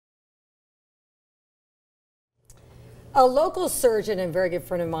A local surgeon and very good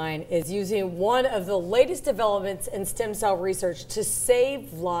friend of mine is using one of the latest developments in stem cell research to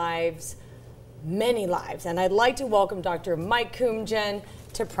save lives, many lives. And I'd like to welcome Dr. Mike Koumjian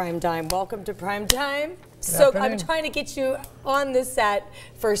to Primetime. Welcome to Primetime. So I'm trying to get you on this set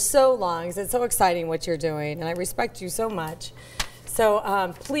for so long. It's so exciting what you're doing, and I respect you so much.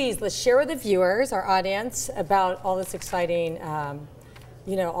 So please, let's share with the viewers, our audience, about all this exciting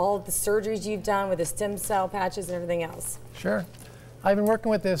you know, all of the surgeries you've done with the stem cell patches and everything else. Sure. I've been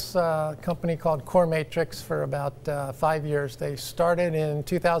working with this company called Core Matrix for about 5 years. They started in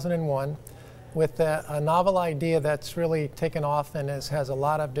 2001 with a novel idea that's really taken off and has a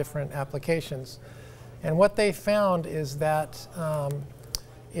lot of different applications. And what they found is that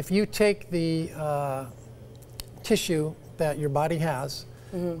if you take the tissue that your body has,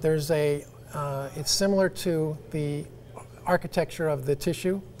 there's it's similar to the architecture of the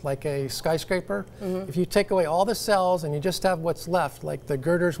tissue, like a skyscraper. If you take away all the cells and you just have what's left, like the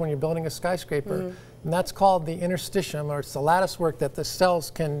girders when you're building a skyscraper, and that's called the interstitium, or it's the lattice work that the cells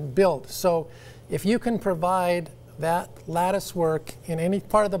can build. So if you can provide that lattice work in any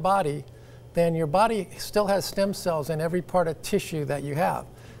part of the body, then your body still has stem cells in every part of tissue that you have.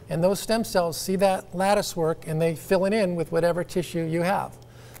 And those stem cells see that lattice work and they fill it in with whatever tissue you have.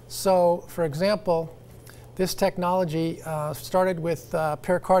 So, for example, this technology started with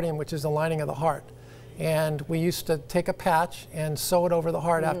pericardium, which is the lining of the heart. And we used to take a patch and sew it over the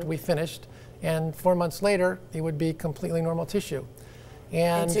heart after we finished. And 4 months later, it would be completely normal tissue.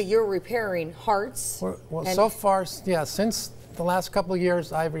 And so you're repairing hearts? Well, so far, yeah, since the last couple of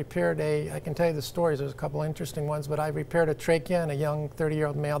years, I've repaired I can tell you the stories, there's a couple of interesting ones, but I've repaired a trachea in a young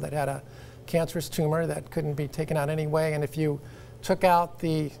 30-year-old male that had a cancerous tumor that couldn't be taken out anyway. And if you took out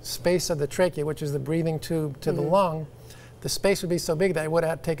the space of the trachea, which is the breathing tube to the lung, the space would be so big that it would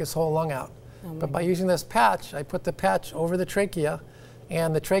have to take his whole lung out. But by using this patch, I put the patch over the trachea,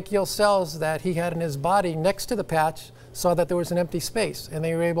 and the tracheal cells that he had in his body next to the patch saw that there was an empty space, and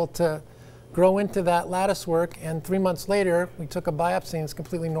they were able to grow into that lattice work, and 3 months later, we took a biopsy and it's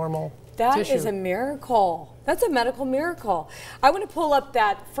completely normal That tissue. is a miracle. That's a medical miracle. I want to pull up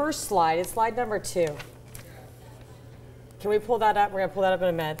that first slide. It's slide number 2. Can we pull that up? We're going to pull that up in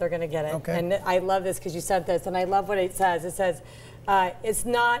a minute. They're going to get it. Okay. And I love this because you said this, and I love what it says. It says, it's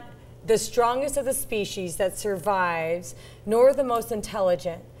not the strongest of the species that survives, nor the most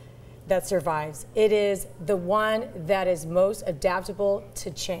intelligent that survives. It is the one that is most adaptable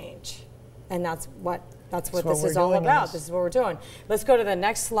to change. And that's what this is all about. This is what we're doing. Let's go to the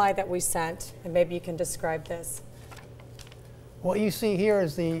next slide that we sent, and maybe you can describe this. What you see here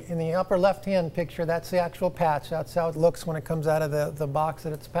is in the upper left-hand picture, that's the actual patch. That's how it looks when it comes out of the box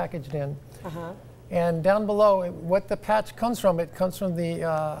that it's packaged in. And down below, what the patch comes from, it comes from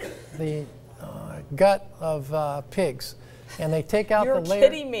the gut of pigs. And they take out the layer. You're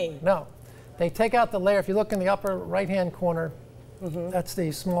kidding me. No. They take out the layer. If you look in the upper right-hand corner, that's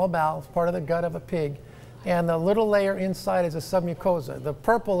the small bowel, part of the gut of a pig. And the little layer inside is a submucosa. The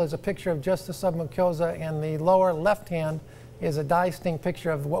purple is a picture of just the submucosa, and the lower left-hand is a dye-stained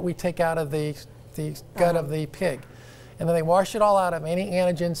picture of what we take out of the gut of the pig. And then they wash it all out of any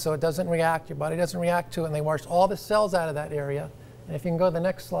antigens so it doesn't react, your body doesn't react to it, and they wash all the cells out of that area. And if you can go to the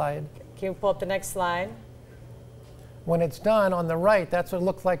next slide. Can you pull up the next slide? When it's done on the right, that's what it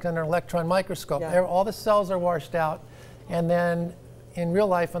looks like under an electron microscope. All the cells are washed out, and then in real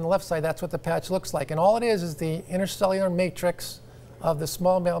life on the left side, that's what the patch looks like. And all it is the intercellular matrix of the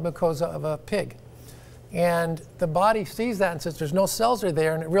small bowel mucosa of a pig. And the body sees that and says there's no cells are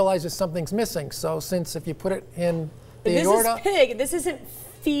there, and it realizes something's missing. So since if you put it in the aorta... This is pig. This isn't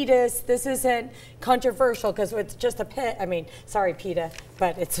fetus. This isn't controversial because it's just a pig. I mean, sorry, PETA,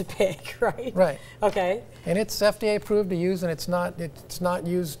 but it's a pig, right? Right. Okay. And it's FDA approved to use, and it's not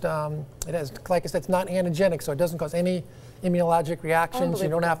used, it has, like I said, it's not antigenic, so it doesn't cause any immunologic reactions. You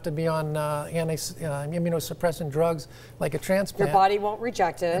don't have to be on immunosuppressant drugs like a transplant. Your body won't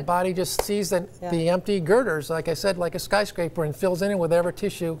reject it. The body just sees the empty girders, like I said, like a skyscraper, and fills in whatever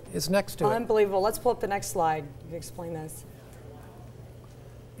tissue is next to it. Unbelievable. Let's pull up the next slide. You can explain this.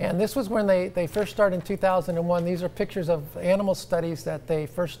 And this was when they first started in 2001. These are pictures of animal studies that they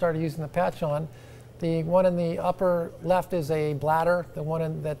first started using the patch on. The one in the upper left is a bladder. The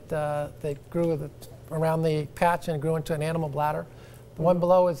one that they grew around the patch and grew into an animal bladder. The one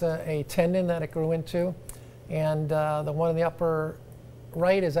below is a tendon that it grew into. And the one in the upper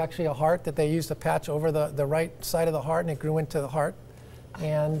right is actually a heart that they used the patch over the right side of the heart, and it grew into the heart.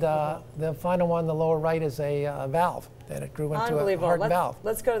 And the final one, the lower right, is a valve that it grew into a heart valve.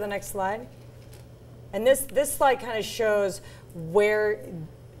 Let's go to the next slide. And this slide kind of shows where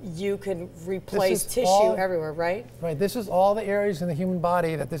you can replace tissue everywhere, right? Right. This is all the areas in the human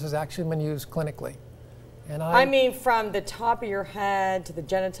body that this has actually been used clinically. And I mean, from the top of your head to the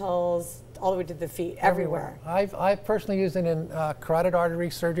genitals, all the way to the feet, everywhere. I've personally used it in carotid artery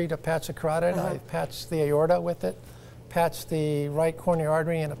surgery to patch the carotid. I've patched the aorta with it, patched the right coronary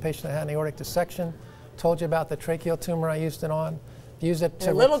artery in a patient that had an aortic dissection. Told you about the tracheal tumor I used it on. Used it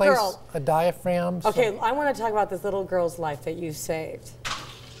to replace a diaphragm. Okay, I want to talk about this little girl's life that you saved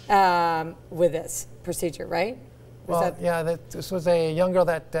with this procedure, right? This was a young girl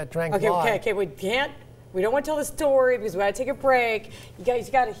that drank lye. Okay, we don't want to tell the story because we got to take a break. You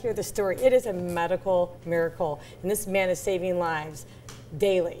guys got to hear the story. It is a medical miracle, and this man is saving lives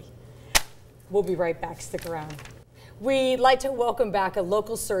daily. We'll be right back. Stick around. We'd like to welcome back a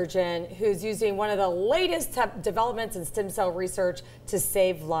local surgeon who's using one of the latest developments in stem cell research to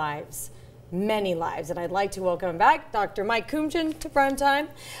save lives, many lives. And I'd like to welcome back Dr. Mike Koumjian to Primetime.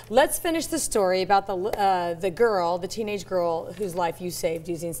 Let's finish the story about the teenage girl whose life you saved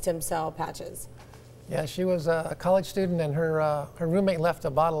using stem cell patches. Yeah, she was a college student, and her roommate left a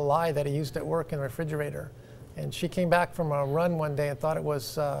bottle of lye that he used at work in the refrigerator. And she came back from a run one day and thought it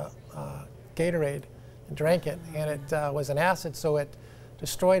was Gatorade. Drank it, and it was an acid, so it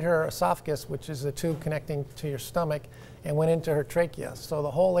destroyed her esophagus, which is the tube connecting to your stomach, and went into her trachea. So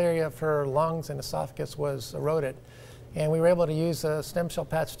the whole area of her lungs and esophagus was eroded. And we were able to use a stem cell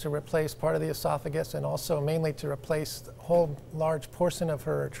patch to replace part of the esophagus, and also mainly to replace the whole large portion of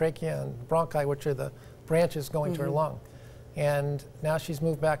her trachea and bronchi, which are the branches going to her lung. And now she's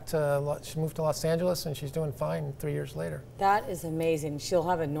moved to Los Angeles, and she's doing fine 3 years later. That is amazing. She'll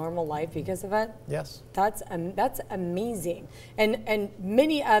have a normal life because of it? Yes. That's amazing. And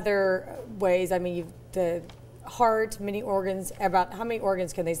many other ways, I mean, the heart, many organs, about how many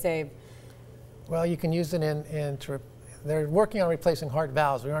organs can they save? Well, you can use it they're working on replacing heart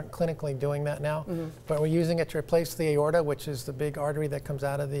valves. We aren't clinically doing that now, but we're using it to replace the aorta, which is the big artery that comes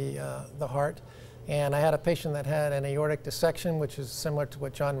out of the heart. And I had a patient that had an aortic dissection, which is similar to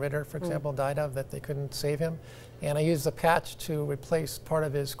what John Ritter, for example, died of, that they couldn't save him. And I used the patch to replace part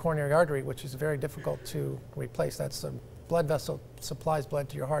of his coronary artery, which is very difficult to replace. That's the blood vessel supplies blood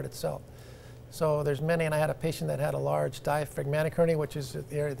to your heart itself. So there's many, and I had a patient that had a large diaphragmatic hernia, which is the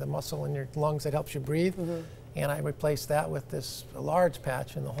area of the muscle in your lungs that helps you breathe. And I replaced that with this large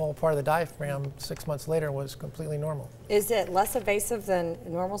patch, and the whole part of the diaphragm 6 months later was completely normal. Is it less invasive than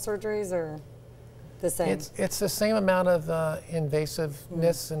normal surgeries, or the same? It's the same amount of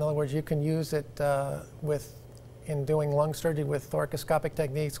invasiveness. In other words, you can use it in doing lung surgery with thoracoscopic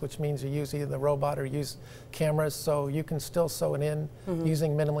techniques, which means you use either the robot or use cameras, so you can still sew it in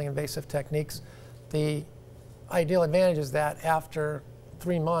using minimally invasive techniques. The ideal advantage is that after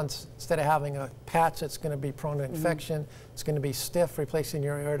 3 months, instead of having a patch that's going to be prone to infection, it's going to be stiff, replacing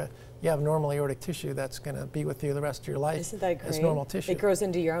your aorta, you have normal aortic tissue that's going to be with you the rest of your life. Isn't that great? As normal tissue. It grows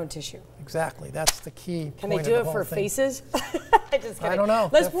into your own tissue. Exactly. That's the key. Can they do it for faces? Just kidding. I don't know.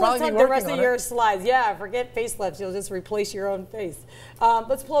 Let's pull up the rest of your slides. Yeah, forget facelifts. You'll just replace your own face.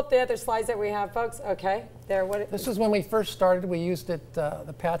 Let's pull up the other slides that we have, folks. Okay. There. This is when we first started. We used it,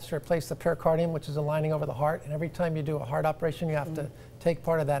 the patch, to replace the pericardium, which is a lining over the heart. And every time you do a heart operation, you have to take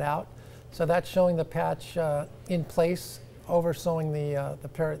part of that out. So that's showing the patch in place, over sewing the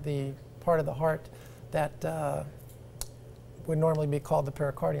part of the heart that would normally be called the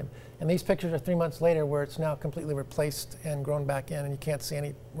pericardium. And these pictures are 3 months later, where it's now completely replaced and grown back in, and you can't see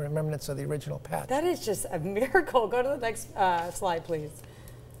any remnants of the original patch. That is just a miracle. Go to the next slide, please.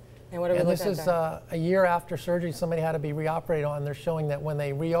 And what are we looking at? This is a year after surgery. Somebody had to be reoperated on. They're showing that when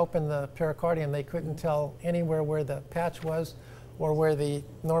they reopened the pericardium, they couldn't tell anywhere where the patch was or where the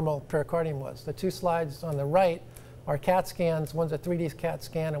normal pericardium was. The two slides on the right are CAT scans. One's a 3D CAT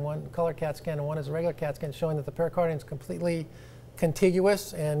scan and one color CAT scan, and one is a regular CAT scan, showing that the pericardium is completely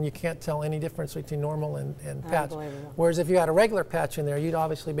contiguous, and you can't tell any difference between normal and patch. Whereas if you had a regular patch in there, you'd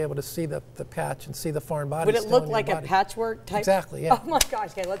obviously be able to see the patch and see the foreign body. Would it look like a patchwork type? Exactly, yeah. Oh my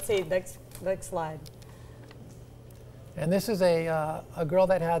gosh, okay, let's see, next slide. And this is a girl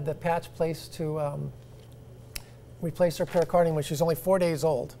that had the patch placed to replace her pericardium when she was only 4 days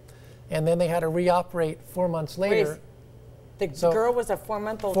old. And then they had to reoperate 4 months later. The girl was a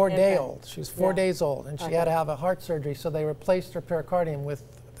 4-month-old 4-day-old. She was 4 days old, and she had to have a heart surgery, so they replaced her pericardium with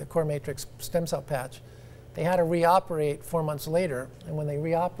the core matrix stem cell patch. They had to reoperate 4 months later, and when they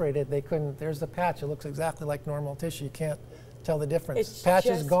reoperated, they couldn't. There's the patch. It looks exactly like normal tissue. You can't tell the difference. Patch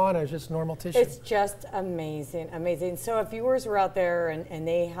is gone, it's just normal tissue. It's just amazing, amazing. So if viewers were out there and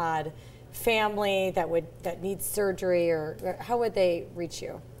they had family that needs surgery, or how would they reach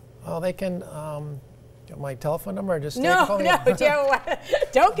you? Well, they can My telephone number, or just No, call me? no,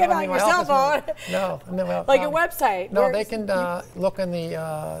 don't give out your cell phone. No, like a website. No, they can look on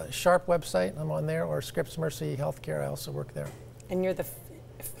the Sharp website. I'm on there, or Scripps Mercy Healthcare. I also work there. And you're the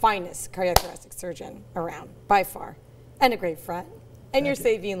finest cardiothoracic surgeon around, by far, and a great friend. And you're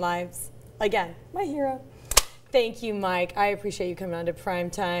saving lives. Again, my hero. Thank you, Mike. I appreciate you coming on to Prime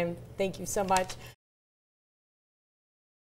Time. Thank you so much.